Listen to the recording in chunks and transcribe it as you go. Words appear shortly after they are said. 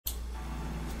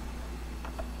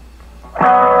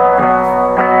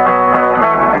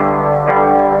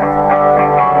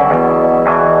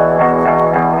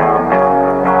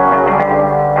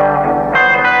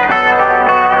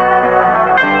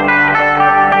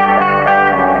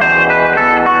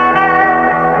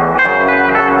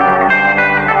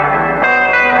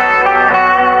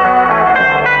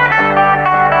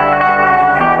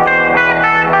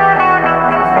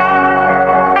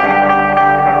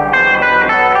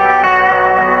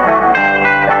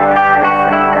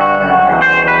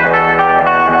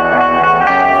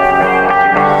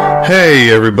Hey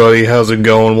everybody, how's it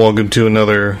going? Welcome to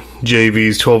another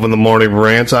JV's 12 in the Morning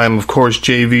Rant. I'm of course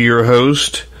JV, your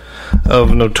host of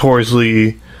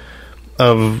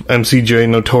MCJ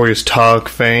Notorious Talk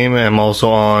fame. I'm also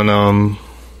on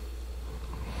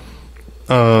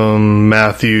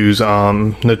Matthew's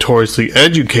Notoriously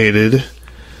Educated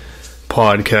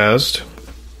podcast,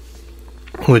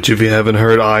 which if you haven't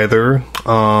heard either,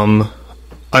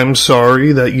 I'm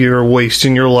sorry that you're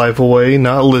wasting your life away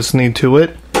not listening to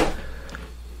it.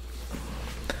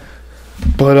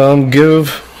 But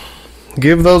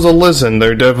give those a listen.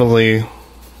 They're definitely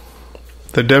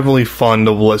fun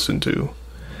to listen to.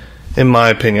 In my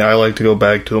opinion, I like to go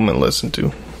back to them and listen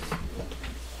to.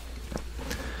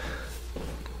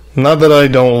 Not that I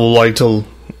don't like to,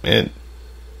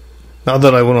 not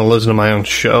that I want to listen to my own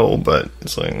show, but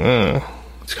it's like,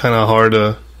 it's kind of hard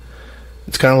to.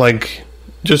 It's kind of like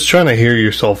just trying to hear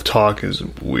yourself talk is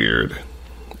weird.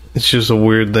 It's just a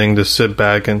weird thing to sit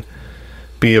back and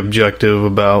be objective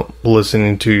about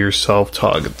listening to yourself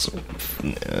talk. It's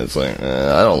like,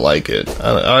 I don't like it.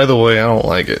 Either way, I don't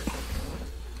like it.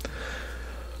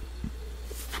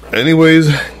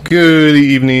 Anyways, good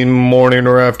evening, morning,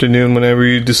 or afternoon, whenever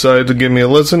you decide to give me a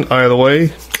listen. Either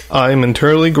way, I'm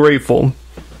eternally grateful.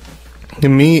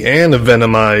 Me and a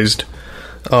venomized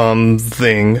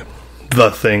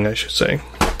thing, I should say,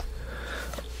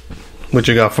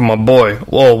 which I got from my boy.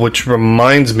 Well, which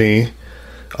reminds me,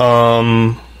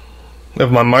 if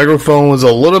my microphone was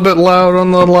a little bit loud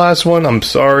on the last one, I'm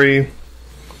sorry.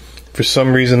 For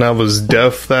some reason I was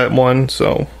deaf that one,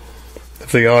 so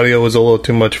if the audio was a little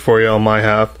too much for you on my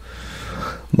half,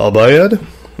 my bad.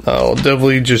 I'll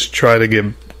definitely just try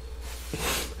to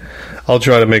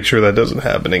make sure that doesn't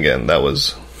happen again. That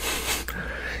was,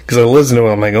 because I listened to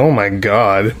it, I'm like, oh my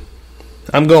god,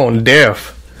 I'm going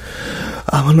deaf.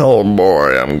 I'm an old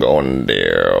boy, I'm going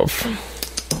deaf.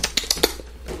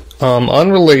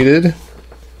 Unrelated,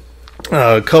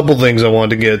 a couple things I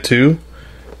wanted to get to.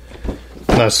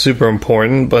 Not super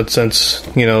important, but since,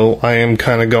 I am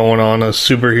kind of going on a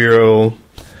superhero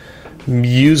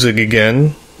music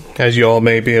again, as you all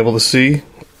may be able to see,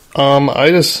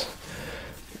 I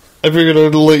figured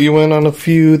I'd let you in on a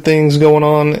few things going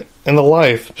on in the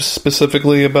life,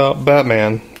 specifically about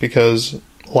Batman, because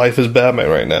life is Batman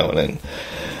right now, and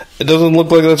it doesn't look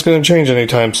like that's going to change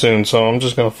anytime soon, so I'm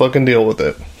just going to fucking deal with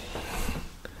it.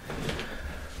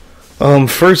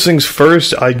 First things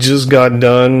first, I just got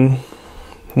done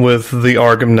with the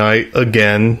Arkham Knight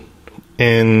again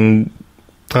in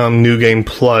New Game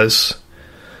Plus,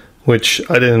 which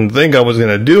I didn't think I was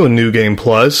going to do in New Game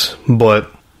Plus,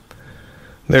 but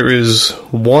there is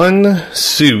one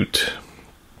suit,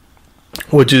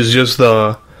 which is just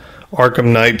the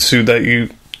Arkham Knight suit that you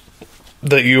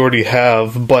already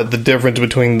have, but the difference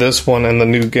between this one and the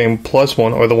New Game Plus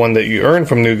one, or the one that you earn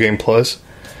from New Game Plus,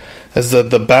 is that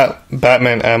the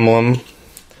Batman emblem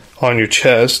on your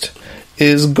chest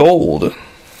is gold,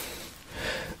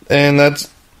 and that's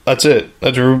it.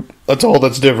 That's all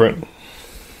that's different.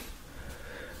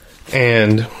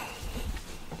 And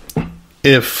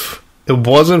if it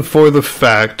wasn't for the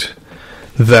fact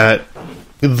that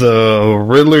the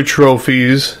Riddler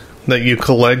trophies that you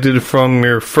collected from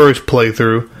your first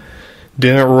playthrough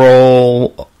didn't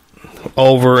roll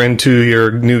over into your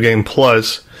New Game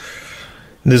Plus,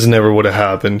 this never would have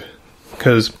happened,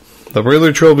 because the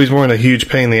Riddler trophies weren't a huge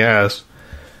pain in the ass.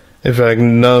 In fact,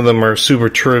 none of them are super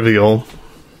trivial.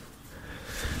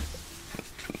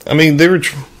 I mean, they were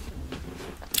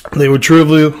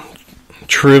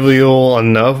trivial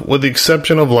enough, with the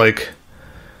exception of like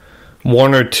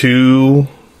one or two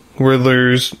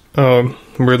Riddler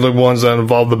ones that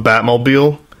involve the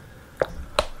Batmobile.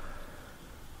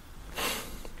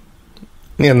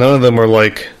 Yeah, none of them were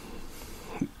like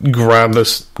grab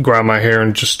my hair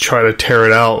and just try to tear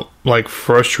it out, like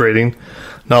frustrating.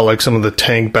 Not like some of the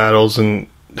tank battles and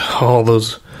all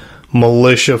those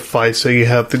militia fights that you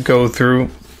have to go through,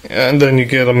 and then you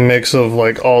get a mix of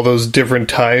like all those different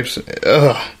types.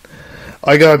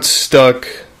 I got stuck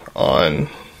on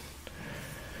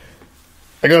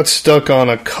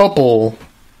a couple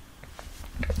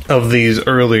of these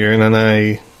earlier, and then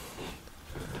I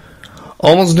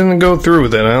almost didn't go through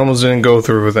with it.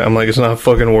 I'm like, it's not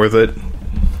fucking worth it.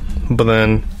 But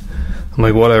then I'm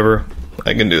like, whatever,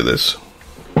 I can do this.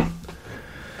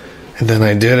 And then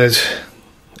I did it,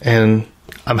 and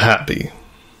I'm happy.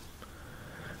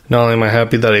 Not only am I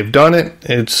happy that I've done it,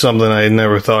 it's something I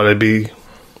never thought I'd be.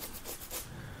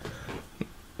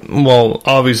 Well,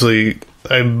 obviously,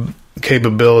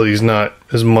 capability is not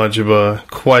as much of a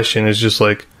question. It's just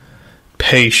like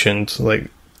patience.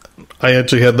 Like, I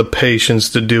actually had the patience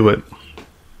to do it.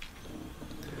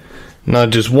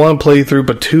 Not just one playthrough,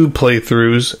 but 2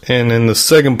 playthroughs. And in the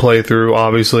second playthrough,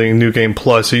 obviously, New Game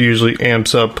Plus, it usually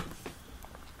amps up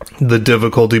the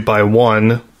difficulty by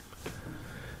 1.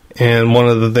 And one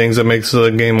of the things that makes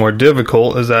the game more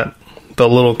difficult is that the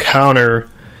little counter,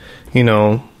 you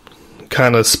know,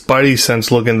 kind of Spidey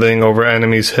sense looking thing over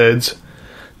enemies' heads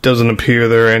doesn't appear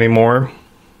there anymore.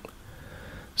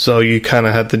 So you kind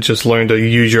of have to just learn to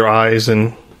use your eyes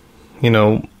and, you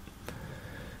know,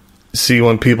 see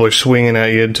when people are swinging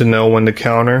at you to know when to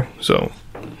counter. So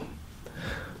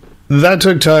that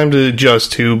took time to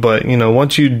adjust to, but, you know,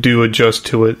 once you do adjust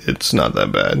to it, it's not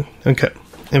that bad. Okay.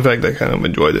 In fact, I kind of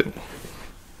enjoyed it.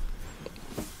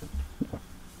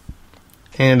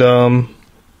 And,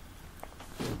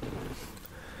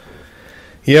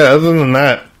 yeah, other than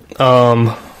that,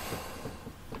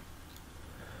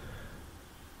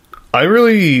 I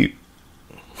really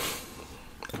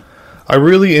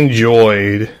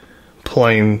enjoyed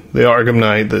playing the Arkham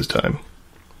Knight this time.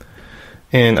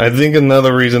 And I think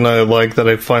another reason I like that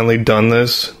I've finally done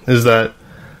this is that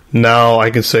now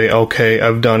I can say, okay,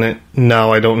 I've done it.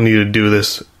 Now I don't need to do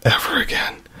this ever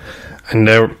again. I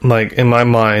never, like, in my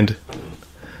mind,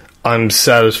 I'm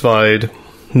satisfied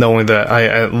knowing that I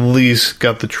at least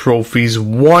got the trophies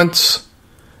once.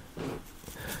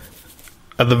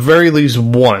 At the very least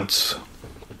once.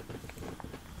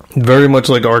 Very much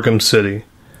like Arkham City.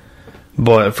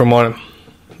 But I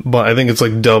think it's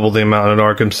like double the amount at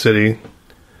Arkham City.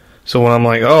 So when I'm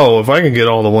like, oh, if I can get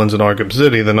all the ones in Arkham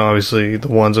City, then obviously the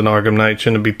ones in Arkham Knight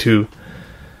shouldn't be too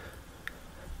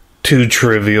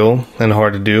trivial and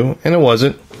hard to do. And it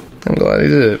wasn't. I'm glad I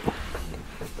did it.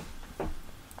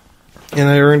 And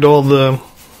I earned all the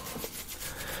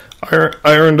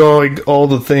all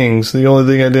the things. The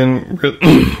only thing I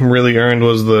didn't really earn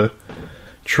was the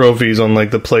trophies on like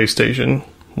the PlayStation,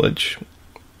 which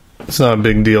it's not a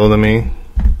big deal to me.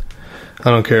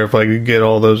 I don't care if I could get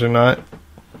all those or not.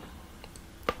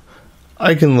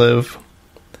 I can live,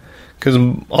 because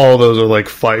all those are like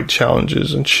fight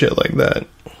challenges and shit like that.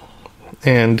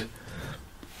 And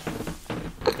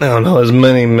I don't know, as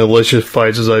many malicious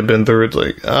fights as I've been through, it's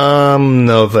like,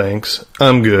 no thanks,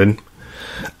 I'm good.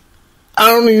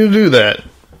 I don't need to do that.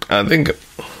 I think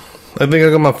I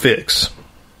got my fix.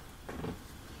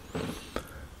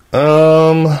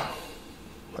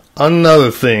 Another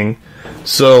thing.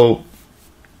 So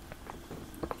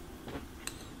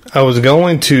I was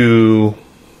going to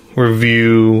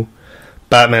review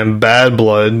Batman Bad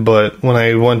Blood, but when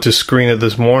I went to screen it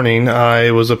this morning,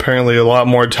 I was apparently a lot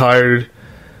more tired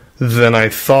than I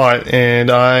thought,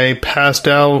 and I passed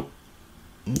out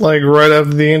like right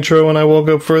after the intro, and I woke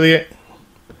up for the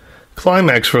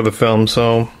climax for the film.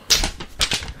 So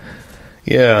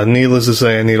yeah, needless to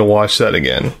say, I need to watch that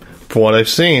again. From what I've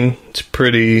seen, it's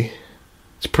pretty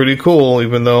cool,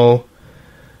 even though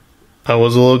I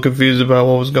was a little confused about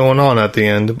what was going on at the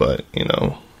end, but, you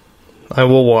know, I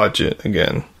will watch it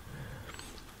again.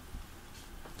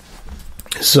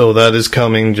 So that is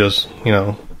coming, just, you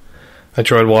know, I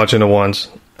tried watching it once,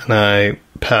 and I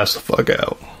passed the fuck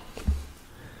out.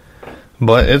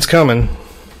 But it's coming.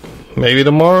 Maybe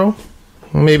tomorrow,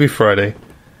 maybe Friday,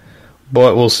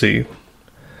 but we'll see.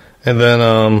 And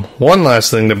then, one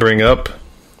last thing to bring up,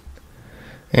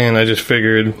 and I just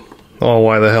figured, oh,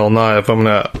 why the hell not? If I'm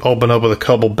gonna open up with a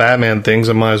couple Batman things,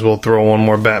 I might as well throw one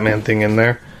more Batman thing in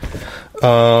there.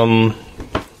 I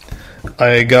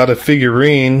got a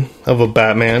figurine of a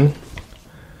Batman.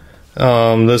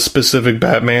 This specific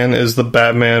Batman is the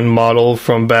Batman model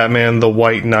from Batman the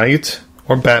White Knight,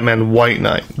 or Batman White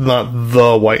Knight, not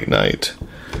the White Knight,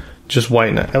 just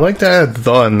White Knight. I like to add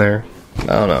the in there. I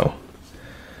don't know,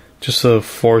 just a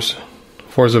force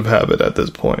of habit at this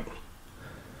point.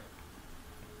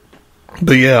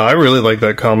 But yeah, I really like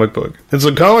that comic book. It's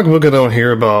a comic book I don't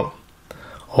hear about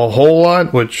a whole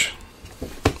lot, which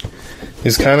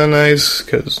is kind of nice,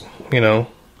 because, you know,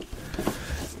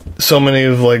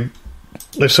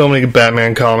 there's so many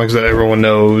Batman comics that everyone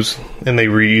knows and they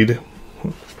read.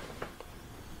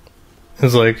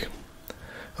 It's like,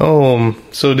 "Oh,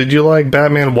 so did you like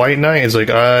Batman White Knight?" It's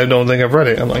like, "I don't think I've read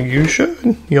it." I'm like, "You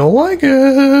should. You'll like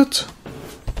it."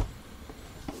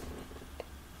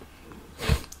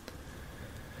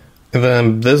 And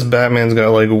then this Batman's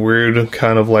got like weird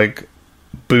kind of like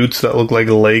boots that look like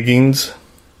leggings.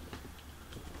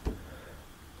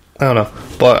 I don't know,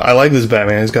 but I like this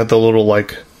Batman. He's got the little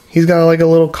he's got like a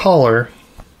little collar,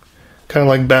 kind of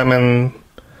like Batman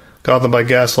Gotham by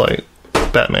Gaslight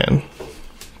Batman.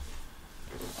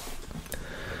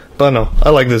 But no, I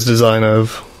like this design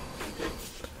of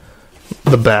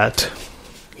the Bat.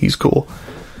 He's cool.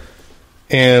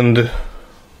 And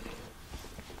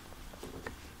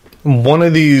one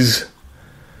of these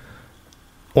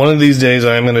days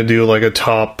I'm going to do like a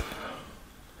top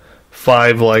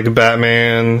 5 like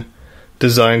Batman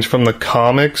designs from the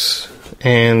comics,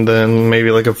 and then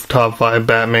maybe like a top 5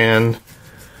 Batman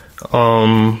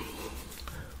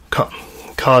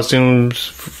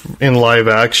costumes in live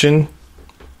action,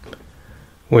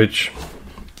 and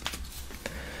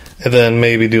then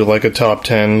maybe do like a top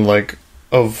 10 like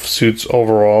of suits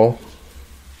overall.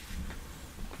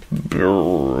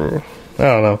 I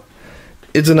don't know.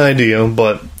 It's an idea,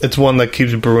 but it's one that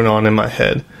keeps brewing on in my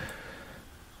head.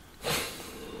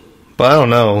 But I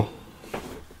don't know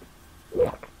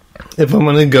if I'm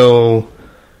gonna go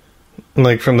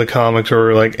like from the comics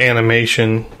or like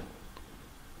animation,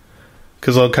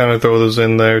 because I'll kind of throw those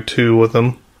in there too with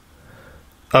them.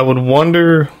 I would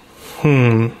wonder.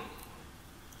 Sorry,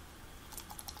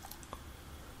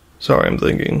 I'm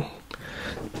thinking.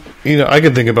 I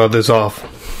could think about this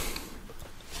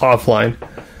offline.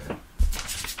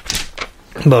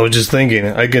 But I was just thinking,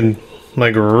 I can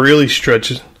like really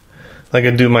stretch it. I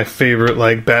can do my favorite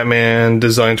like Batman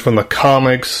designs from the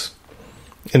comics,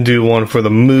 and do one for the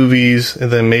movies,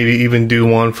 and then maybe even do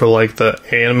one for like the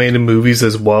animated movies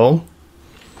as well,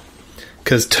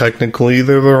 because technically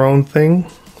they're their own thing.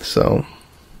 So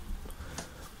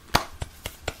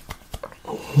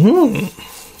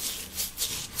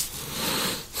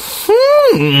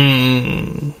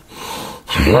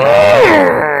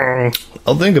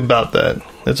I'll think about that.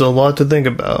 It's a lot to think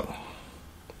about.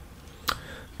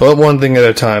 But one thing at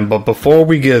a time. But before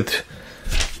we get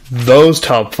those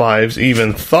top 5s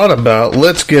even thought about,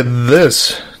 let's get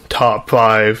this top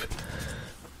 5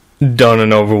 done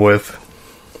and over with.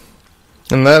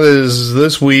 And that is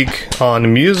this week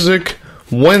on Music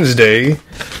Wednesday,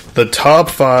 the top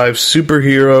 5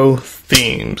 superhero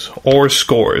themes or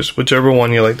scores, whichever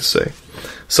one you like to say.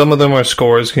 Some of them are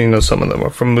scores, some of them are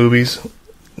from movies,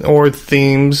 or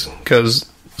themes, because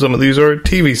some of these are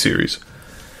TV series.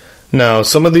 Now,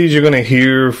 some of these you're going to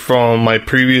hear from my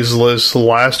previous list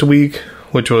last week,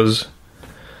 which was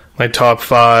my top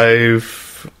 5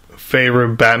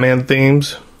 favorite Batman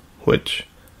themes, which,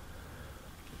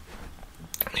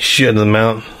 shit, the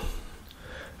amount.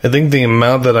 I think the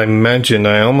amount that I mentioned,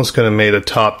 I almost could have made a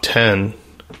top 10.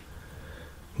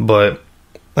 But,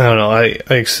 I don't know, I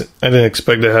didn't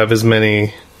expect to have as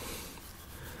many.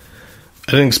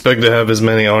 I didn't expect to have as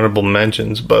many honorable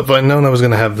mentions, but if I'd known I was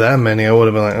going to have that many, I would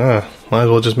have been like, might as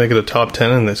well just make it a top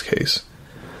 10 in this case.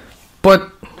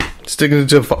 But, sticking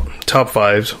to top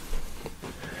 5s.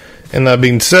 And that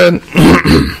being said,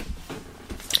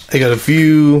 I got a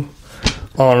few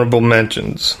honorable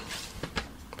mentions.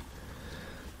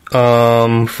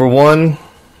 For one,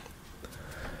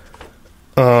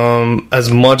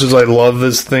 as much as I love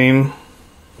this theme,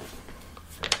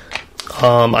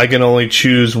 I can only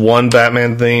choose one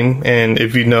Batman theme, and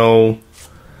if you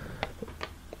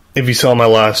saw my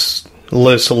last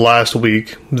list last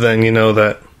week, then you know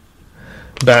that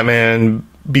Batman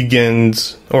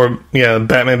Begins,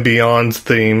 Batman Beyond's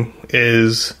theme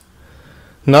is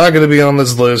not going to be on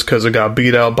this list because it got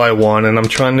beat out by one, and I'm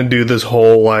trying to do this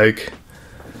whole, one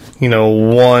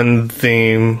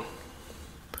theme.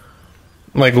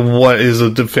 Like, what is a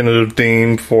definitive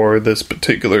theme for this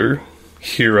particular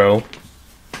hero?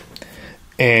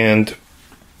 And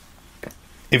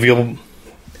if you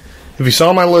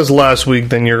saw my list last week,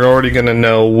 then you're already going to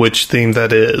know which theme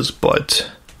that is.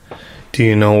 But do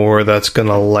you know where that's going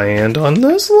to land on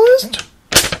this list?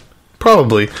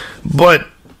 Probably. But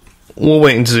we'll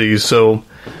wait and see. So,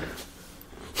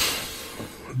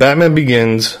 Batman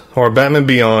Begins, or Batman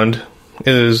Beyond,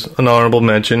 is an honorable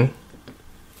mention.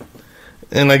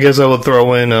 And I guess I would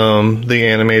throw in the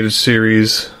animated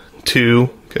series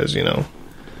too, because,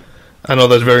 I know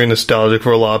that's very nostalgic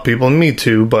for a lot of people, and me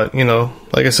too, but,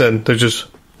 like I said, there's just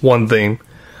one theme.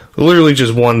 Literally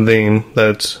just one theme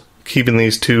that's keeping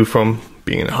these two from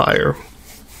being higher.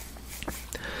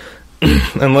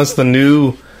 Unless the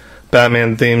new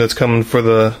Batman theme that's coming for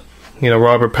the,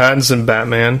 Robert Pattinson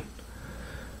Batman,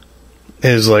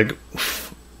 is like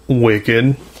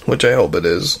wicked, which I hope it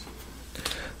is.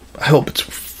 I hope it's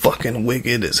fucking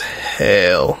wicked as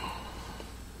hell.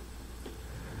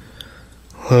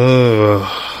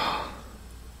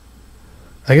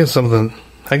 I got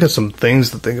some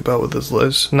things to think about with this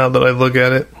list now that I look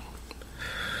at it.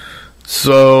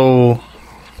 So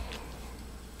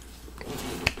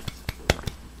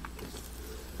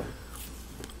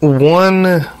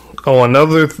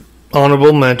another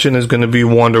honorable mention is going to be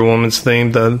Wonder Woman's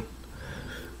theme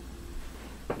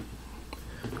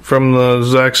from the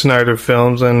Zack Snyder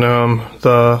films and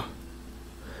the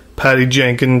Patty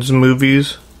Jenkins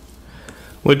movies,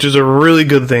 which is a really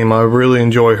good theme. I really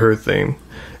enjoy her theme.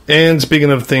 And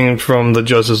speaking of themes from the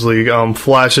Justice League,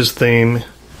 Flash's theme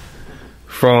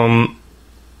from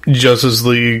Justice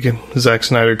League Zack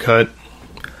Snyder cut.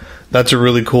 That's a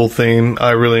really cool theme.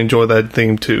 I really enjoy that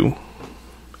theme too.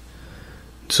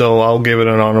 So I'll give it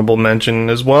an honorable mention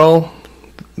as well.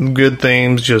 Good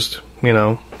themes, just,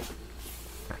 not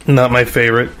my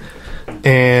favorite.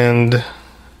 And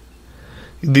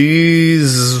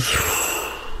these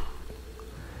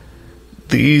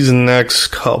next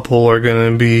couple are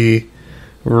going to be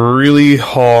really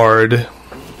hard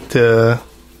to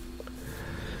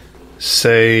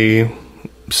say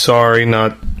sorry,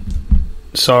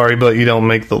 but you don't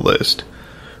make the list.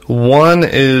 One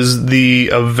is the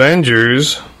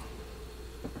Avengers.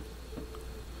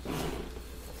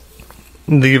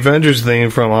 The Avengers theme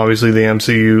from obviously the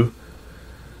MCU.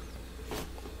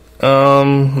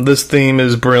 This theme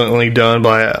is brilliantly done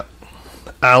by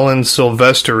Alan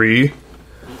Silvestri,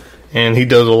 and he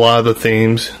does a lot of the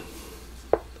themes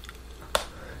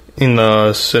in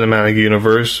the cinematic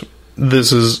universe.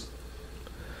 This is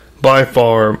by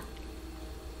far,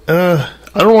 I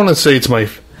don't want to say it's my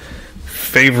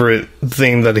favorite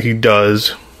theme that he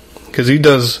does, because he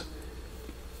does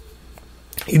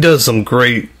some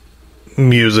great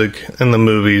music in the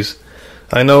movies.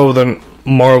 I know the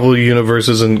Marvel Universe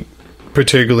isn't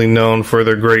particularly known for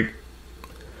their great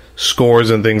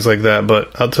scores and things like that,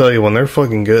 but I'll tell you, when they're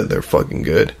fucking good, they're fucking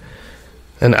good.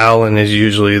 And Alan is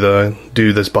usually the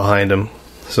dude that's behind him,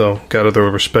 so gotta throw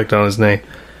respect on his name.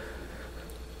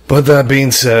 But that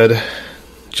being said,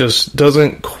 just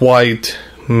doesn't quite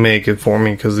make it for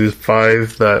me, because these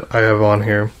 5 that I have on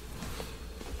here,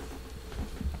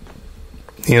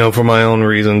 for my own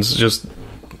reasons, just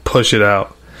push it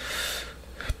out.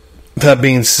 That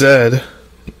being said,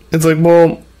 it's like,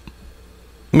 well,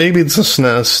 maybe it's a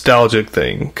nostalgic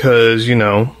thing, because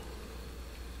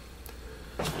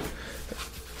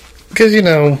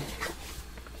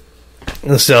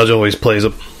nostalgia always plays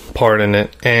a part in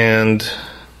it, and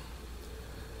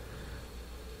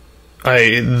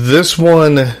this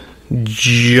one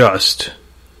just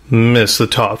missed the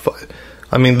top 5.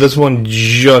 I mean, this one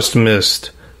just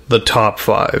missed the top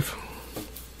 5.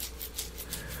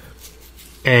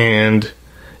 And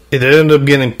it ended up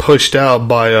getting pushed out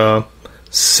by a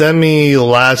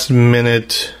semi-last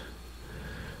minute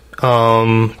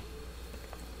I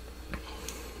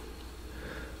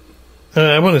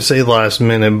wouldn't say last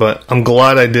minute, but I'm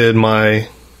glad I did my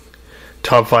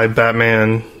top 5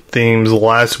 Batman themes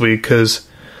last week, because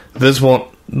this one,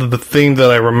 the theme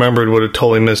that I remembered, would have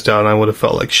totally missed out, and I would have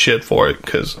felt like shit for it,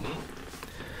 because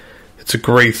it's a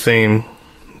great theme.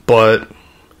 But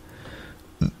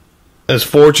as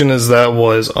fortunate as that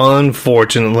was,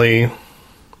 unfortunately,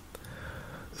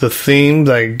 the theme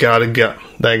that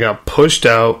got pushed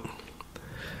out.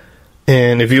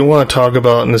 And if you want to talk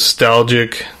about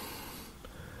nostalgic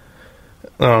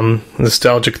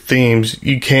themes,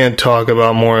 you can't talk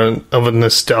about more of a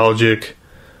nostalgic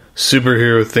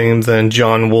superhero theme than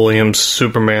John Williams'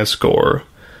 Superman score.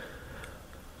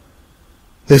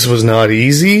 This was not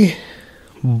easy,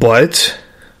 but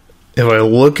if I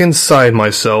look inside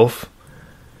myself,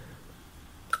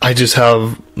 I just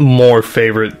have more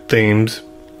favorite themes.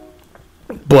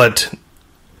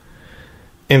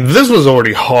 And this was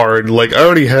already hard. Like, I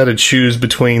already had to choose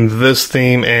between this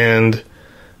theme and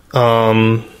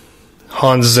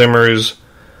Hans Zimmer's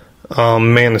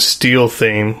Man of Steel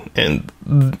theme, and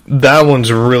that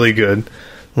one's really good.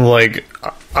 Like,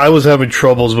 I was having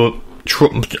trouble with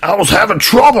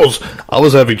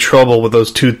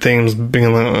those two themes,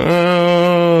 being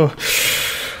like,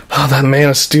 that Man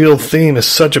of Steel theme is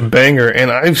such a banger,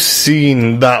 and I've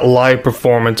seen that live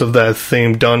performance of that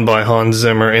theme done by Hans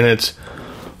Zimmer, and it's,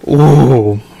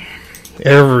 ooh,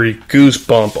 every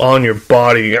goosebump on your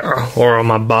body, or on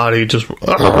my body, just,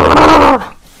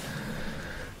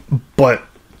 but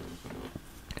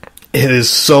it is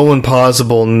so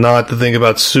impossible not to think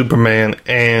about Superman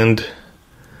and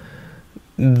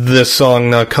this song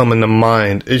not coming to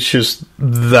mind. It's just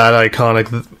that iconic,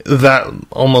 that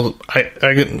almost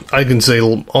I can say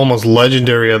almost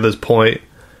legendary at this point.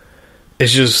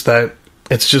 It's just that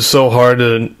it's just so hard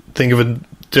to think of a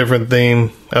different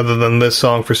theme other than this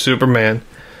song for Superman.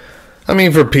 I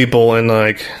mean, for people in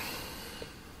like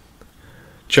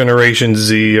Generation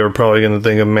Z are probably going to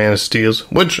think of Man of Steel,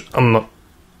 which I'm not.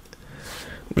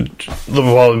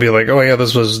 They'll probably be like, oh yeah,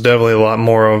 this was definitely a lot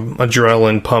more of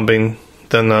adrenaline pumping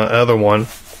than the other one.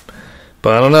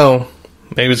 But I don't know.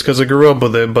 Maybe it's because I grew up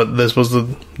with it. But this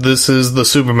is the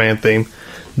Superman theme.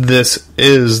 This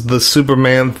is the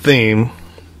Superman theme.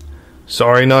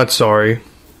 Sorry, not sorry.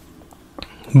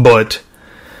 But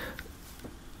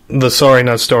the sorry,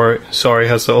 not sorry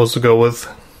has to also go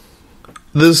with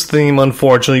this theme.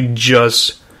 Unfortunately,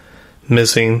 just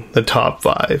missing the top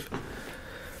 5.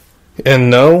 And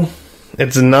no,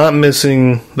 it's not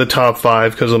missing the top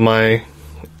 5 because of my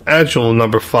actual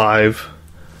number 5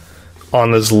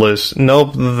 on this list.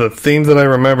 Nope, the theme that I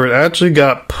remembered actually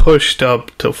got pushed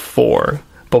up to 4.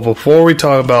 But before we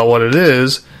talk about what it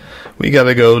is, we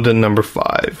gotta go to number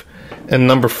 5. And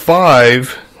number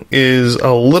 5 is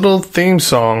a little theme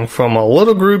song from a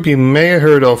little group you may have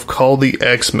heard of called the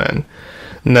X-Men.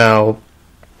 Now,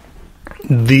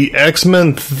 the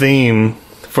X-Men theme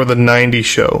for the 90s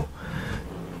show.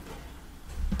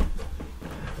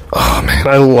 Oh man,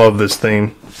 I love this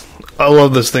theme. I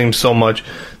love this theme so much.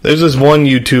 There's this one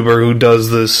YouTuber who does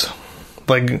this,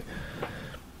 like,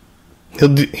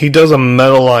 he does a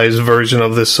metalized version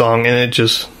of this song, and it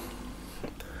just,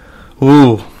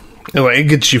 ooh, it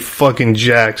gets you fucking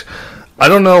jacked. I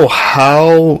don't know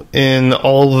how in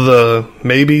all the,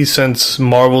 maybe since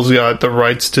Marvel's got the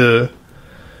rights to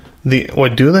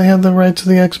do they have the rights to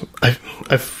the X-Men?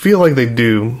 I feel like they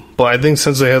do, but I think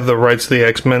since they have the rights to the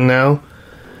X-Men now,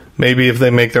 maybe if they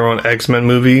make their own X-Men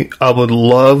movie, I would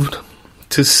love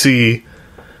to see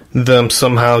them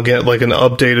somehow get like an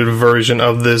updated version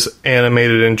of this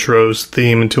animated intros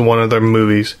theme into one of their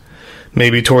movies.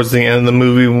 Maybe towards the end of the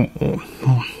movie,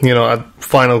 you know, at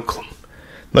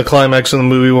the climax of the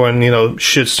movie when, you know,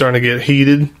 shit's starting to get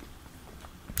heated.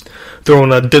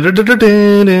 Throwing a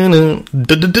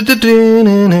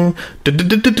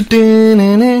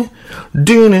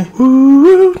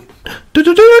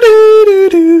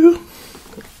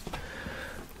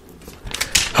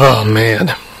oh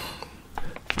man.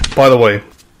 By the way,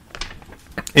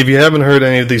 if you haven't heard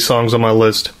any of these songs on my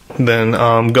list, then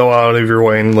go out of your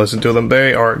way and listen to them.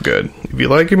 They are good. If you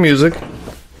like your music,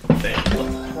 then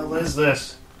what the hell is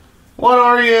this? What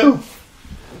are you?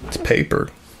 It's paper.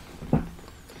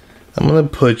 I'm gonna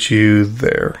put you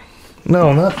there.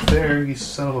 No, not there, you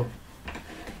son of a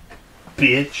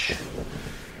bitch.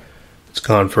 It's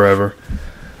gone forever.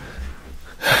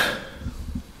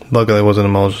 Luckily I wasn't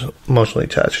emotionally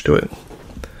attached to it.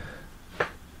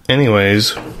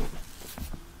 Anyways.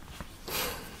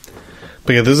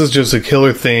 But yeah, this is just a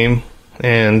killer theme.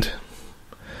 And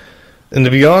to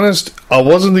be honest, I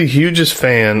wasn't the hugest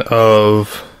fan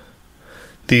of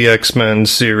the X-Men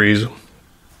series.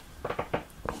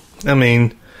 I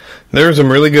mean, there are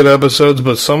some really good episodes,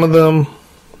 but some of them,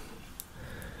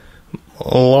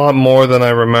 a lot more than I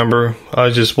remember,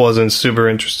 I just wasn't super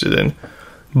interested in.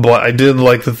 But I did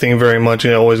like the theme very much,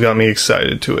 and it always got me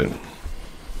excited to it.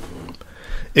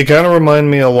 It kind of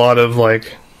reminded me a lot of,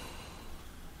 like,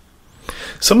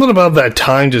 something about that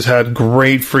time just had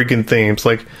great freaking themes.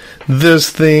 Like, this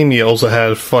theme, you also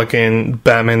had fucking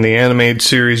Batman the Animated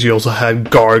Series, you also had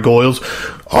Gargoyles.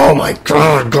 Oh my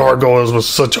god, Gargoyles was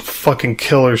such a fucking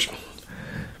killer.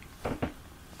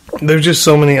 There's just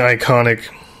so many iconic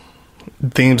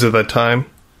themes at that time.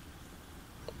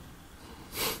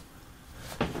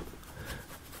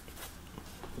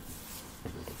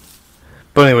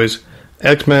 But anyways,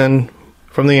 X-Men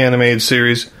from the Animated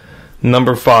Series,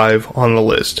 number 5 on the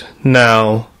list.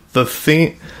 Now,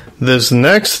 this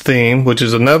next theme, which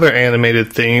is another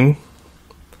animated theme,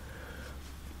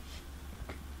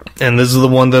 and this is the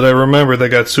one that I remember that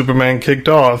got Superman kicked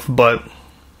off, but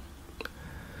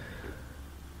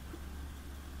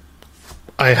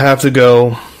I have to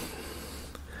go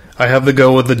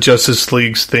with the Justice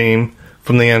League's theme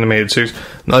from the animated series.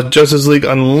 Not Justice League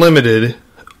Unlimited.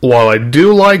 While I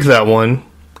do like that one,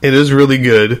 it is really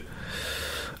good.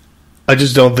 I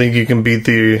just don't think you can beat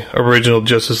the original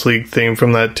Justice League theme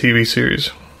from that TV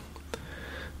series.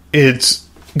 It's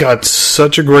got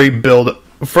such a great build.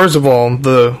 First of all,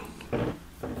 the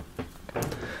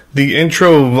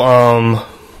intro,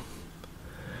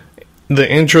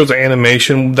 the intro's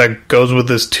animation that goes with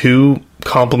this too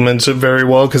complements it very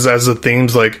well, because as the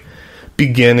theme's like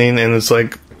beginning and it's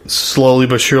like slowly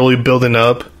but surely building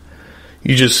up,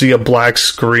 you just see a black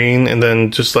screen, and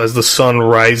then just as the sun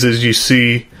rises, you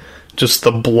see just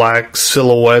the black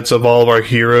silhouettes of all of our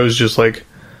heroes just like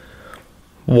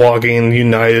walking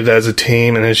united as a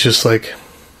team, and it's just like,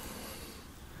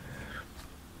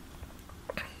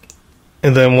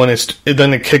 and then when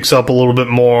it kicks up a little bit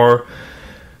more,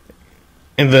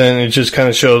 and then it just kind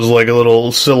of shows like a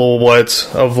little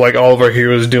silhouettes of like all of our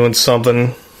heroes doing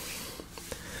something,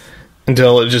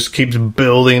 until it just keeps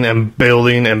building and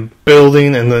building and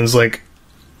building, and then it's like,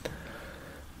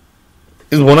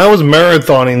 when I was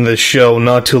marathoning this show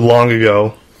not too long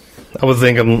ago, I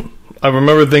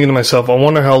remember thinking to myself, I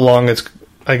wonder how long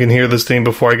I can hear this thing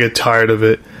before I get tired of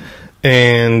it.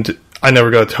 And I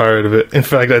never got tired of it. In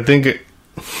fact, I think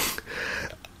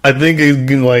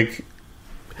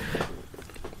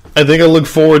I look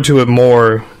forward to it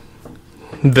more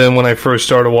than when I first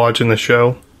started watching the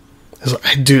show. It's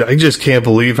like, dude, I just can't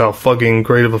believe how fucking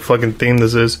great of a fucking theme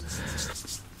this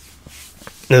is.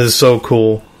 It is so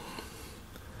cool.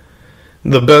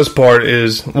 The best part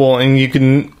is,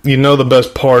 the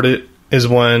best part is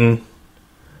when,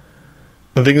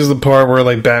 I think it's the part where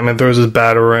like Batman throws his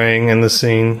batarang in the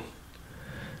scene,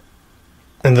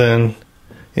 and then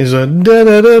he's like da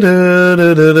da da da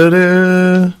da da da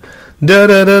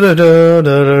da da da da da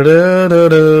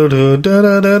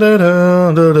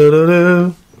da da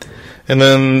da, and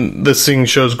then the scene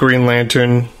shows Green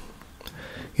Lantern,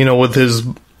 with his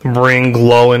ring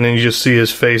glowing, and you just see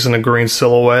his face in a green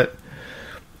silhouette.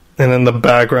 And in the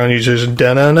background, you just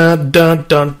dun dun dun dun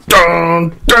dun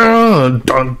dun dun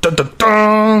dun dun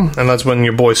dun, and that's when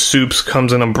your boy Soups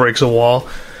comes in and breaks a wall.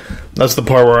 That's the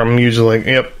part where I'm usually like,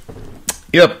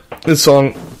 yep, this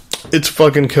song, it's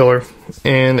fucking killer,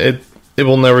 and it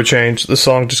will never change. The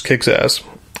song just kicks ass.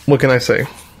 What can I say?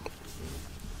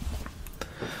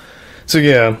 So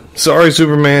yeah, sorry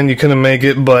Superman, you couldn't make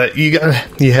it, but you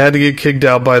had to get kicked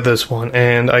out by this one,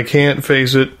 and I can't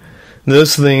face it.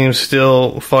 This theme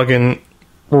still fucking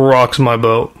rocks my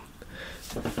boat.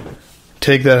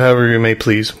 Take that however you may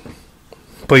please.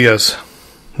 But yes,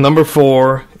 number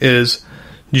 4 is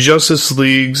Justice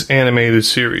League's animated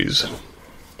series.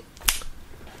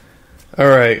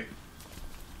 Alright.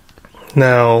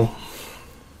 Now,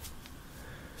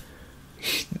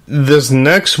 this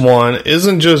next one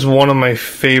isn't just one of my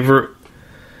favorite.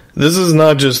 This is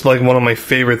not just like one of my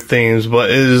favorite themes, but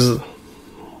it's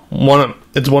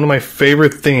one of my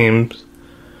favorite themes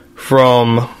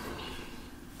from,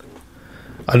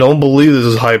 I don't believe this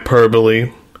is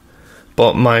hyperbole,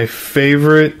 but my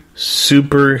favorite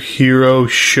superhero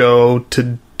show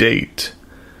to date.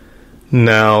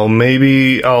 Now,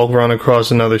 maybe I'll run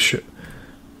across another show.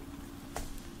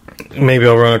 Maybe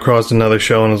I'll run across another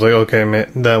show and it's like, okay,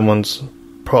 man, that one's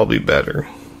probably better.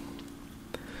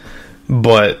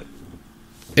 But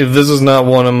if this is not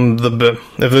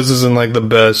if this isn't like the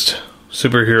best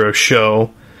superhero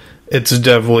show, it's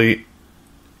definitely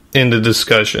in the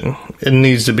discussion. It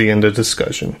needs to be in the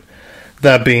discussion.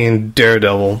 That being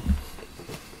Daredevil.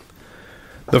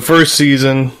 The first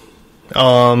season,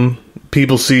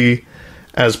 people see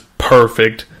as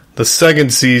perfect. The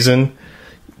second season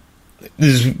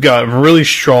got really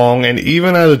strong, and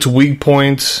even at its weak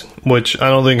points, which I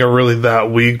don't think are really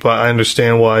that weak, but I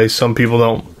understand why some people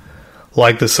don't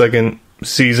like the second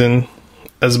season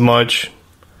as much,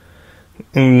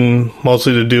 and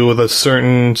mostly to do with a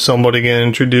certain somebody getting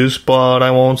introduced, but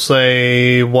I won't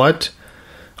say what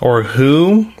or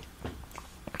who,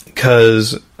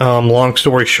 because long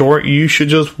story short, you should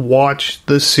just watch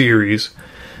the series.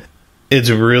 It's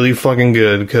really fucking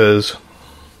good, because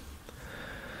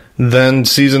then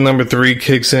season number 3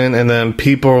 kicks in, and then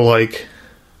people are like,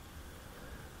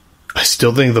 I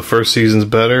still think the first season's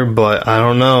better, but I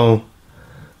don't know.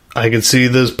 I could see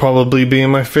this probably being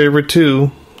my favorite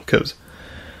too, because,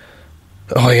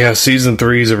 oh yeah, season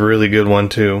 3 is a really good one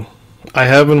too. I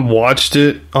haven't watched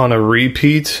it on a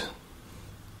repeat,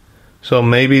 so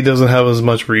maybe it doesn't have as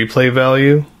much replay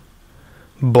value,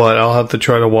 but I'll have to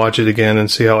try to watch it again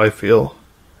and see how I feel.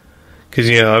 Because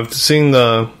yeah, I've seen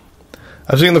the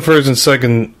first and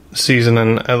second season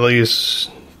and at least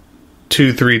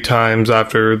 2-3 times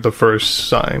after the first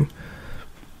time.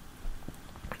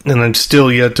 And I'm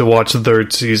still yet to watch the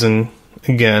third season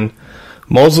again.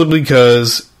 Mostly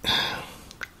because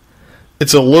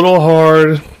it's a little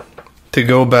hard to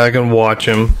go back and watch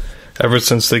them ever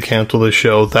since they canceled the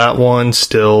show. That one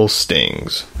still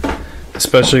stings.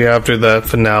 Especially after that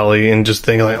finale, and just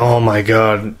thinking like, oh my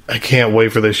god, I can't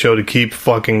wait for this show to keep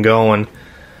fucking going.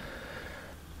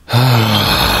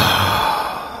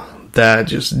 That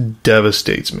just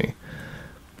devastates me.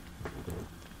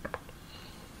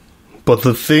 But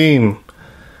the theme,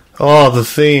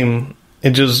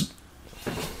 it just...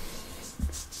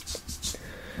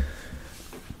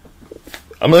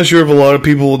 I'm not sure if a lot of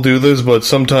people will do this, but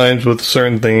sometimes with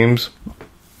certain themes,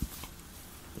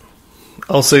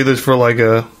 I'll say for like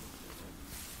a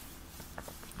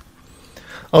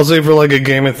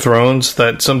Game of Thrones,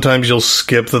 that sometimes you'll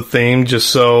skip the theme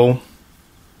just so...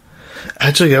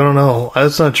 Actually, I don't know.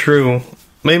 That's not true.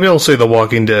 Maybe I'll say The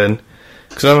Walking Dead.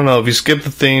 Because I don't know, if you skip the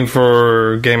theme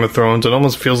for Game of Thrones, it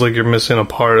almost feels like you're missing a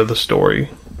part of the story.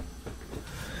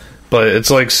 But it's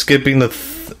like skipping the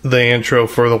intro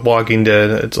for The Walking Dead.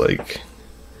 It's like,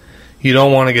 you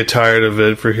don't want to get tired of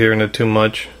it for hearing it too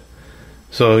much,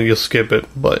 so you'll skip it,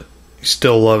 but you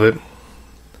still love it.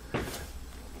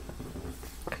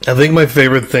 I think my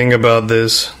favorite thing about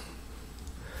this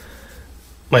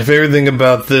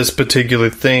particular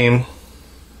theme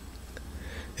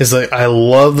is like, I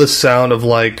love the sound of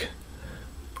like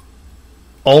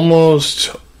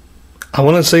almost, I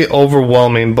want to say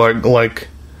overwhelming, but like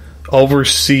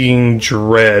overseeing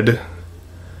dread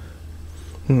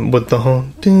with the whole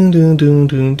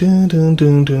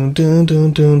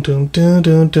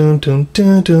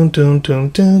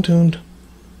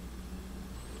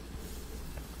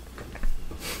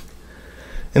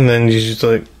and then you just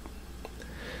like,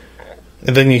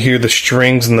 and then you hear the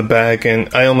strings in the back,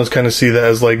 and I almost kind of see that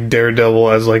as like Daredevil,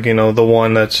 as like, you know, the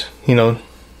one that's, you know,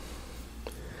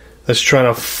 that's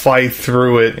trying to fight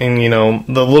through it, and, you know,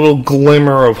 the little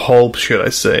glimmer of hope, should I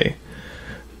say.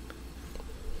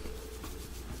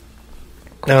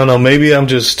 I don't know, maybe I'm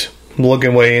just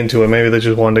looking way into it, maybe they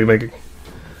just wanted to make it.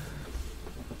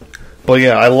 But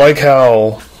yeah, I like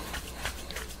how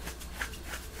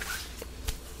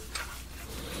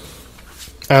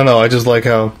I don't know, I just like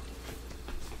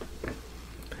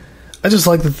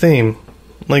the theme.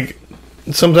 Like,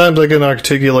 sometimes I can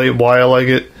articulate why I like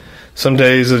it. Some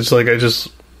days it's like I just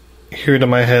hear it in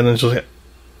my head and it's just like,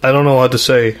 I don't know what to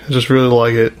say. I just really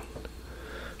like it.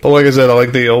 But like I said, I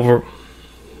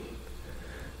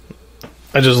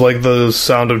just like the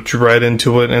sound of dread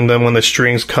into it, and then when the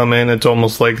strings come in, it's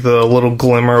almost like the little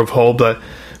glimmer of hope that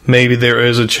maybe there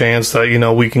is a chance that, you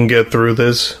know, we can get through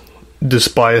this,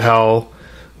 despite how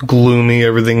gloomy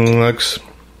everything looks.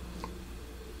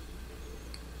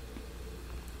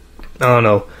 I don't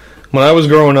know. When I was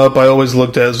growing up, I always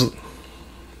looked at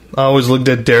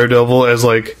Daredevil as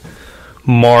like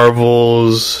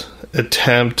Marvel's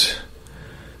attempt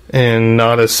and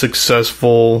not a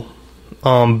successful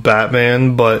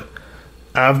Batman. But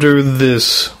after a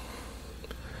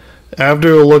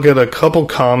look at a couple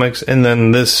comics and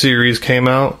then this series came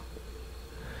out,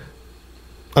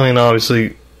 I mean,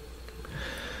 obviously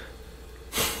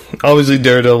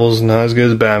Daredevil's not as good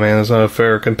as Batman. It's not a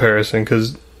fair comparison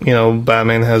because, you know,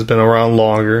 Batman has been around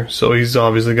longer, so he's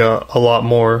obviously got a lot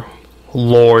more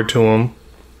lore to him.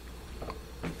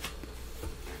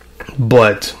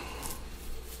 But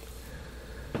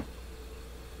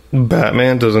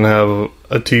Batman doesn't have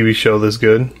a TV show this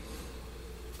good.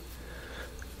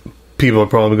 People are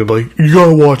probably gonna be like, you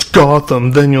gotta watch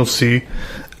Gotham, then you'll see.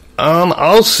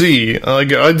 I'll see.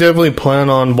 Like, I definitely plan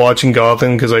on watching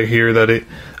Gotham because I hear that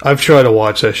I've tried to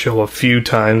watch that show a few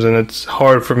times and it's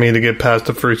hard for me to get past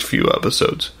the first few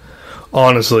episodes.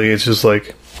 Honestly, it's just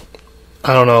like,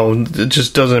 I don't know, it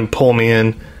just doesn't pull me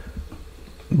in.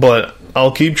 But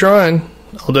I'll keep trying.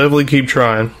 I'll definitely keep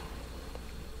trying.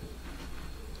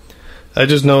 I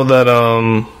just know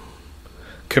that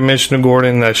Commissioner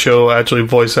Gordon, that show, actually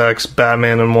voice acts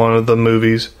Batman in one of the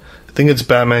movies. I think it's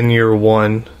Batman Year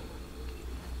One,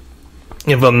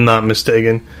 if I'm not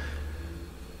mistaken.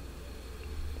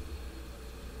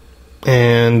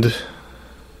 And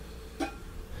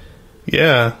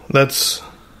yeah, that's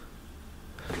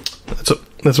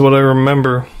what I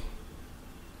remember.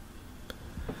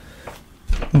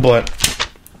 But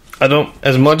I don't,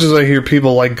 as much as I hear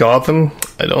people like Gotham,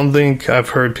 I don't think I've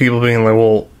heard people being like,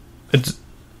 well, it's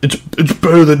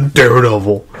better than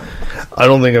Daredevil. I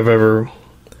don't think I've ever,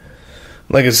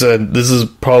 like I said, this is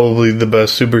probably the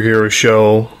best superhero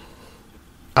show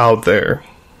out there.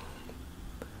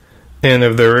 And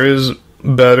if there is a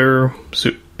better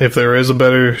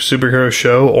superhero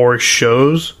show or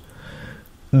shows,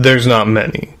 there's not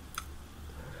many.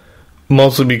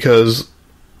 Mostly because,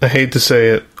 I hate to say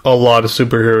it, a lot of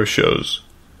superhero shows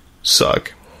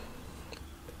suck.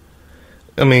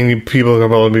 I mean, people are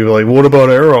probably be like, what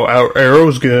about Arrow?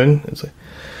 Arrow's good. It's like,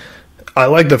 I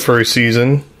like the first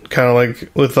season. Kind of like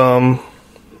with, I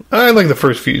like the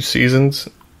first few seasons.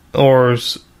 Or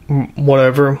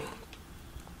whatever.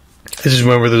 I just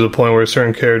remember there's a point where a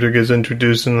certain character gets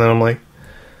introduced and then I'm like,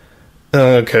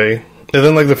 okay. And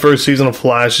then like the first season of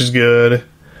Flash is good.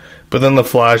 But then the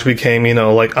Flash became,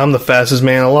 like, I'm the fastest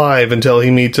man alive, until he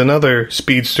meets another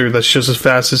speedster that's just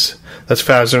that's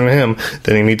faster than him.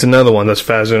 Then he meets another one that's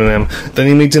faster than him. Then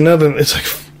he meets another. It's like,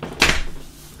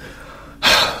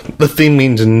 the theme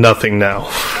means nothing now.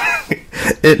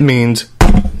 It means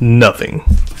nothing.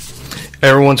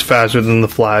 Everyone's faster than the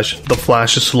Flash. The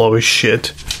Flash is slow as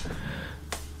shit.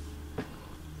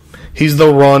 He's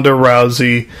the Ronda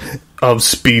Rousey of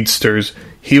speedsters.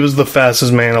 He was the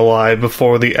fastest man alive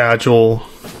before the actual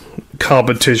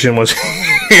competition was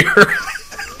here.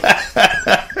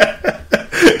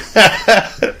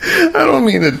 I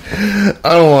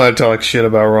don't want to talk shit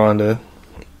about Ronda.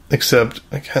 Except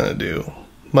I kind of do.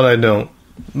 But I don't.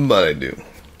 But I do.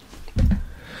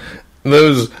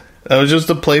 That was just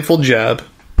a playful jab.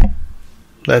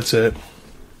 That's it.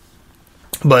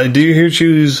 But I do hear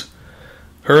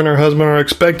her and her husband are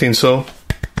expecting, so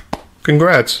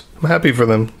congrats. I'm happy for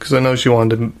them, because I know she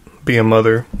wanted to be a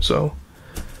mother, so.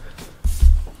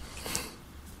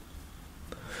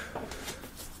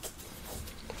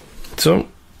 So,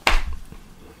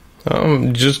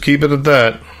 just keep it at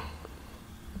that.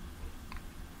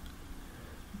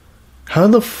 How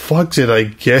the fuck did I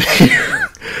get here?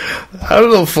 How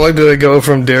the fuck did I go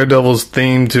from Daredevil's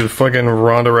theme to fucking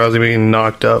Ronda Rousey being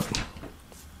knocked up?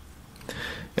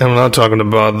 And I'm not talking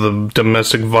about the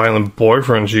domestic violent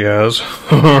boyfriend she has.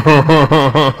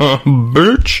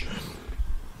 Bitch.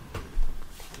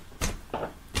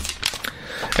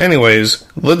 Anyways,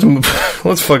 let's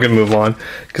fucking move on,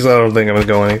 because I don't think I'm gonna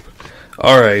go any.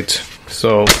 Alright,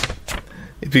 so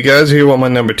if you guys hear what my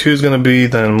number 2 is gonna be,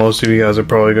 then most of you guys are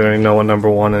probably gonna know what number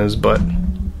 1 is, but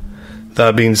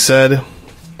that being said,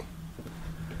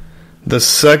 the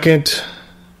second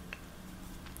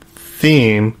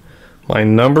theme, my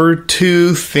number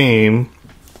 2 theme,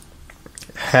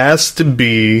 has to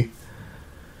be...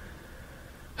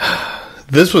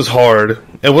 This was hard.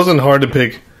 It wasn't hard to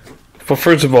pick. But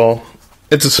first of all,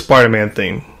 it's a Spider-Man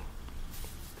theme.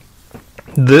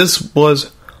 This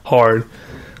was hard.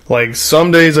 Like,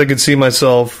 some days I could see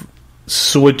myself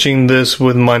switching this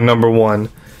with my number 1,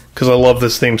 because I love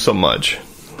this theme so much.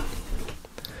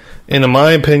 And in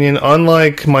my opinion,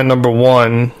 unlike my number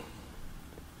 1,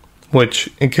 which,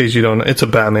 in case you don't know, it's a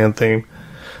Batman theme,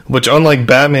 which, unlike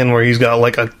Batman, where he's got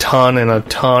like a ton and a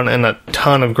ton and a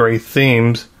ton of great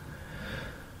themes,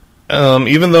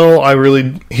 even though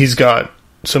he's got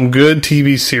some good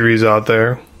TV series out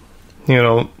there,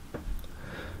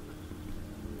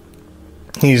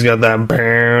 he's got that,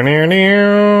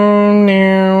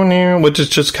 which is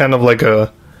just kind of like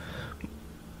a,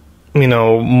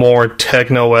 more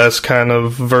techno-esque kind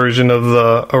of version of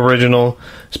the original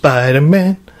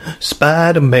Spider-Man.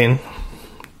 Spider-Man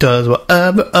does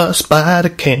whatever a spider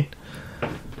can.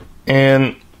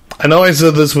 And I know I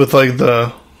said this with like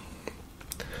the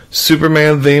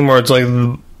Superman theme, where it's like,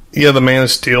 the Man of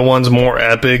Steel one's more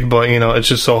epic, but it's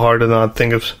just so hard to not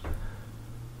think of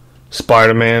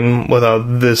Spider-Man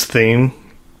without this theme,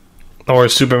 or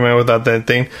Superman without that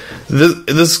theme.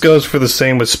 This goes for the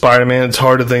same with Spider-Man. It's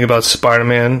hard to think about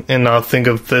Spider-Man and not think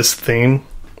of this theme.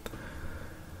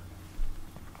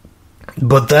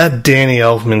 But that Danny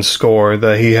Elfman score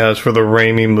that he has for the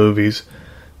Raimi movies,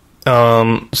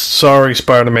 sorry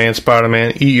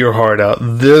Spider-Man, eat your heart out.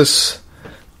 This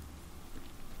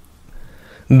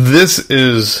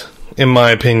is, in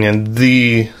my opinion,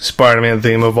 the Spider-Man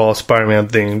theme of all Spider-Man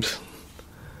themes.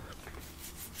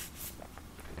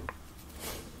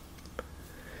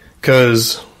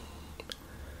 Because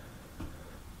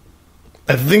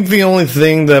I think the only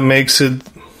thing that makes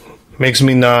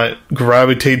me not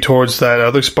gravitate towards that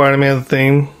other Spider-Man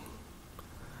theme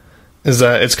is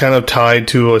that it's kind of tied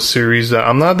to a series that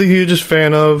I'm not the hugest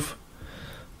fan of.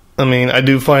 I mean, I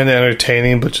do find it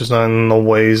entertaining, but just not in the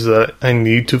ways that I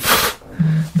need to,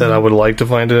 that I would like to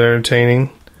find it entertaining.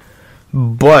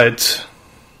 But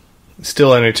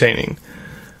still entertaining.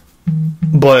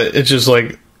 But it's just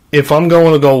like, if I'm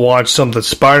going to go watch something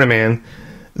Spider-Man,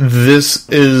 this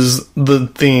is the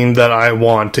theme that I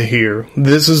want to hear.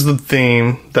 This is the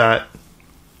theme that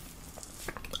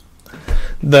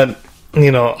I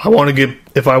want to get.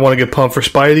 If I want to get pumped for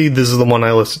Spidey, this is the one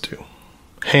I listen to.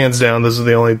 Hands down, this is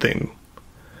the only theme.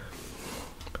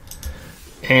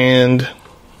 And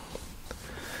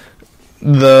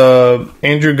the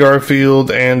Andrew Garfield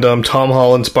and Tom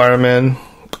Holland Spider-Man,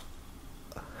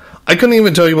 I couldn't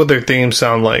even tell you what their themes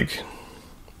sound like.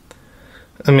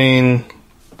 I mean,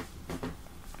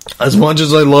 as much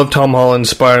as I love Tom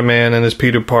Holland's Spider-Man and his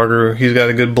Peter Parker, he's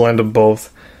got a good blend of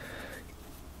both.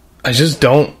 I just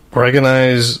don't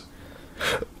recognize...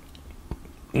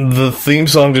 The theme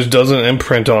song just doesn't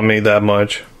imprint on me that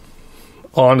much.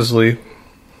 Honestly.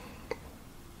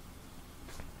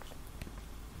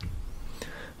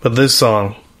 But this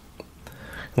song,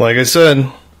 like I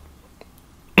said,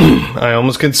 I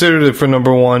almost considered it for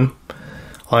number one.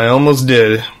 I almost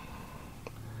did.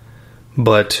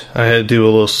 But I had to do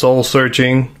a little soul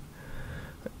searching.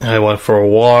 I went for a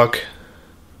walk,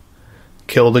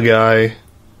 killed a guy,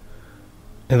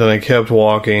 and then I kept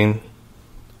walking.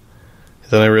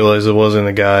 Then I realized it wasn't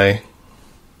a guy. It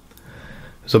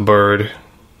was a bird.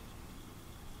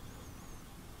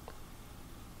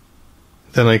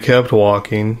 Then I kept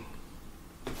walking.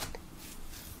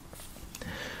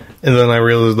 And then I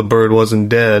realized the bird wasn't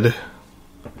dead.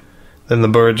 Then the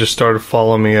bird just started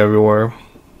following me everywhere.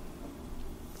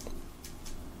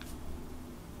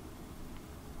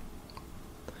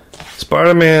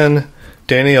 Spider-Man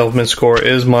Danny Elfman score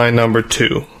is my number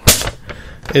 2.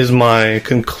 Is my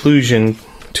conclusion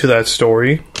to that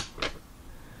story.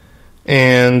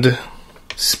 And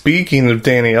speaking of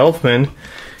Danny Elfman,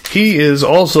 he is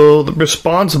also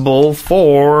responsible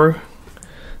for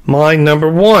my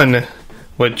number 1,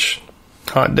 which,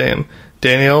 hot damn,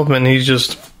 Danny Elfman, he's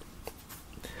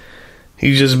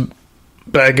just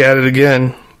back at it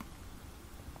again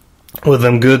with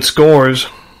them good scores.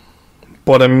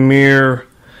 But a mere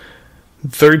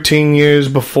 13 years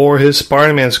before his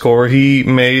Spider-Man score, he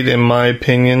made, in my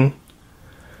opinion,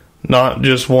 not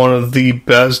just one of the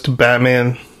best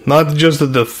Batman, not just the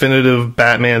definitive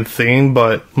Batman theme,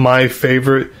 but my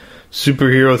favorite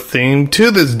superhero theme to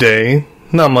this day,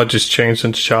 not much has changed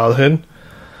since childhood,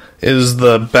 is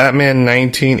the Batman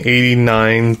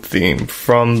 1989 theme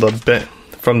from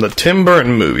the Tim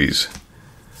Burton movies.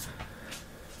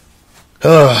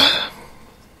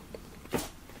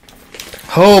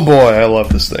 Oh boy, I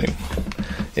love this thing.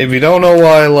 If you don't know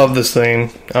why I love this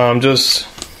thing, just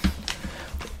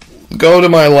go to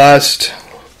my last,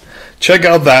 check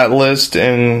out that list,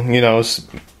 and, you know, if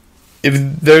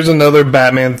there's another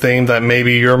Batman theme that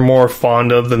maybe you're more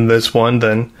fond of than this one,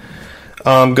 then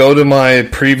go to my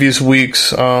previous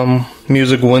week's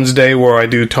Music Wednesday, where I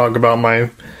do talk about my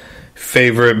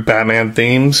favorite Batman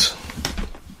themes.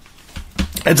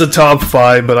 It's a top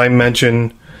 5, but I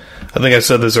think I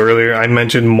said this earlier, I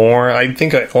mentioned more. I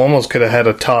think I almost could have had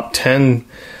a top 10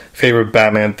 favorite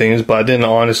Batman themes, but I didn't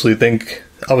honestly think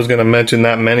I was going to mention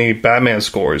that many Batman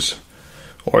scores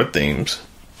or themes.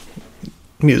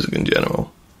 Music in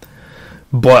general.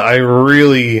 But I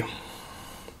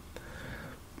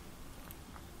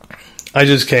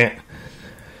just can't.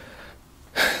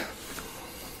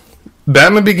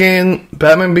 Batman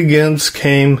Begins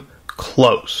came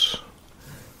close.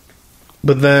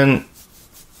 But then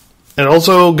it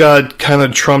also got kind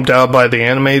of trumped out by the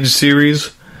animated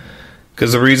series.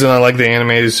 Because the reason I like the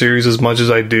animated series as much as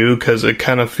I do, because it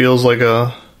kind of feels like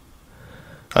I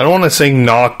don't want to say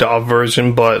knocked off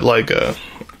version, but like a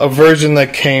version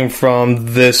that came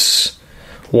from this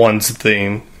one's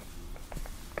theme.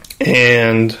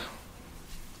 And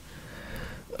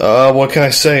what can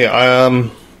I say?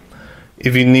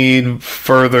 If you need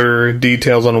further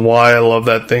details on why I love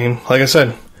that theme, like I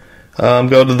said,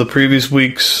 go to the previous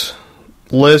week's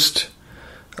list.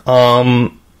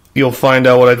 You'll find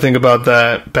out what I think about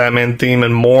that Batman theme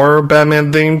and more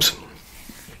Batman themes.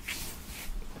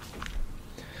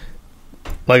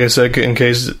 Like I said, in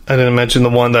case I didn't mention the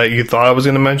one that you thought I was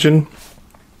going to mention.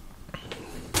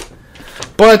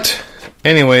 But,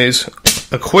 anyways,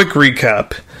 a quick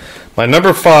recap. My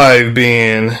number 5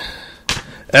 being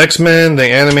X-Men, the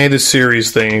animated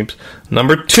series theme.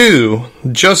 Number 2,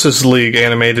 Justice League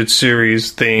animated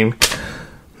series theme.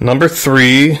 Number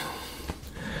 3,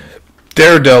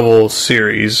 Daredevil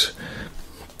series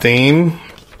theme.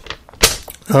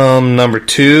 Number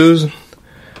 2,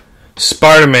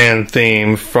 Spider-Man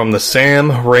theme from the Sam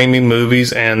Raimi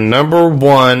movies. And number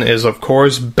 1 is, of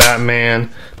course,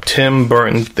 Batman Tim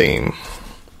Burton theme.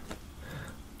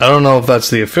 I don't know if that's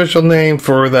the official name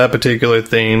for that particular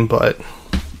theme, but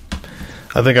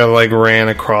I think I ran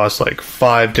across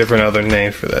 5 different other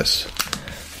names for this.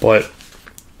 But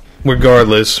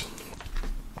regardless,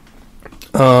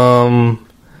 those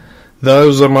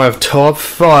are my top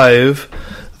 5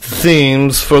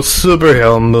 themes for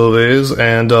superhero movies,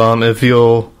 and if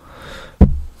you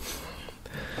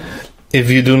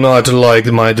do not like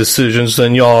my decisions,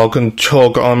 then y'all can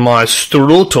choke on my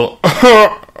strudel.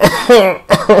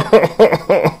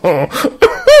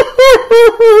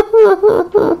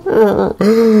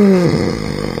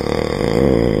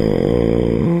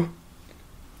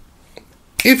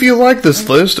 If you like this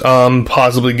list,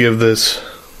 possibly give this,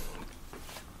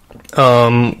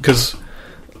 because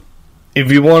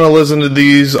if you want to listen to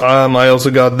these, I also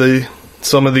got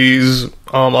some of these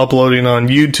uploading on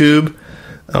YouTube.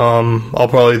 I'll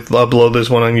probably upload this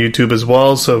one on YouTube as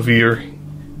well. So if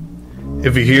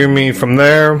If you hear me from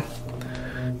there,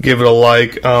 give it a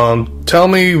like. Tell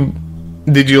me,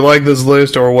 did you like this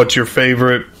list, or what's your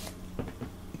favorite?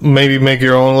 Maybe make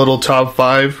your own little top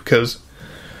 5, because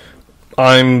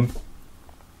I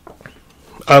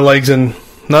like to,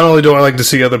 not only do I like to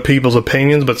see other people's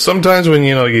opinions, but sometimes when,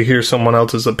 you hear someone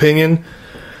else's opinion,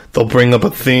 they'll bring up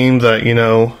a theme that,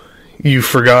 you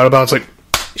forgot about. It's like,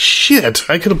 shit,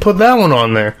 I could have put that one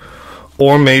on there.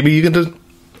 Or maybe you could,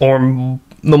 or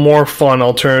the more fun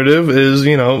alternative is,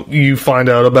 you find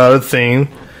out about a theme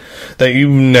that you've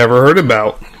never heard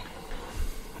about.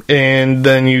 And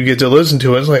then you get to listen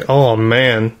to it. It's like, oh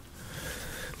man,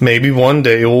 maybe one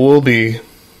day it will be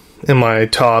in my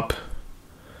top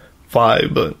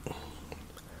 5, but,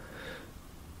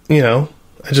 I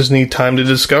just need time to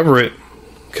discover it.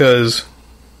 Because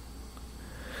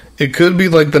it could be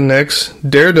like the next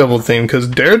Daredevil theme. Because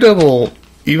Daredevil,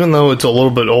 even though it's a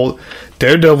little bit old,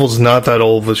 Daredevil's not that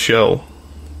old of a show.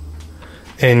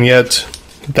 And yet,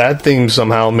 that theme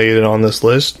somehow made it on this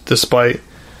list, despite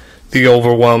the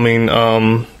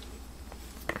overwhelmingly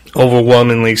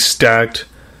stacked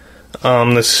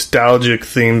nostalgic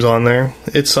themes on there.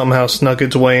 It somehow snuck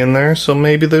its way in there, so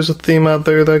maybe there's a theme out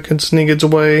there that can sneak its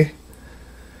way.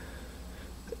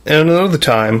 And another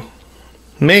time,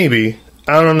 maybe,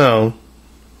 I don't know.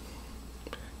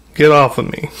 Get off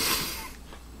of me.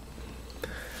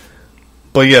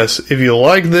 But yes, if you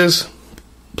like this,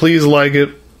 please like it.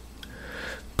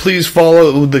 Please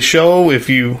follow the show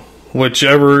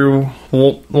whichever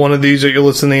one of these that you're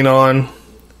listening on,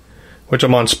 which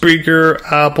I'm on Spreaker,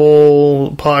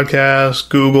 Apple Podcasts,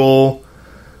 Google,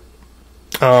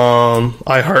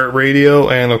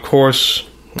 iHeartRadio, and of course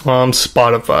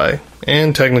Spotify,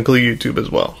 and technically YouTube as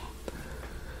well.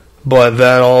 But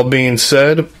that all being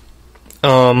said,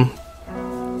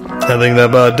 I think that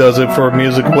about does it for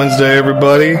Music Wednesday,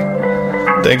 everybody.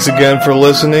 Thanks again for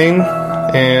listening,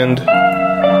 and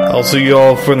I'll see you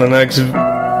all for the next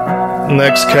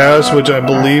cast, which I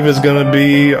believe is going to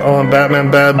be on Batman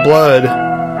Bad Blood.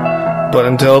 But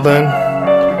until then,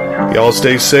 y'all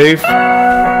stay safe,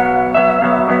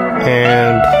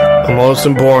 and most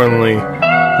importantly,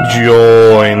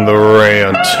 join the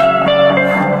rant.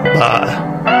 Bye.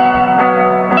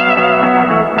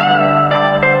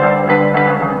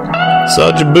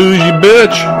 Such a bougie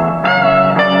bitch.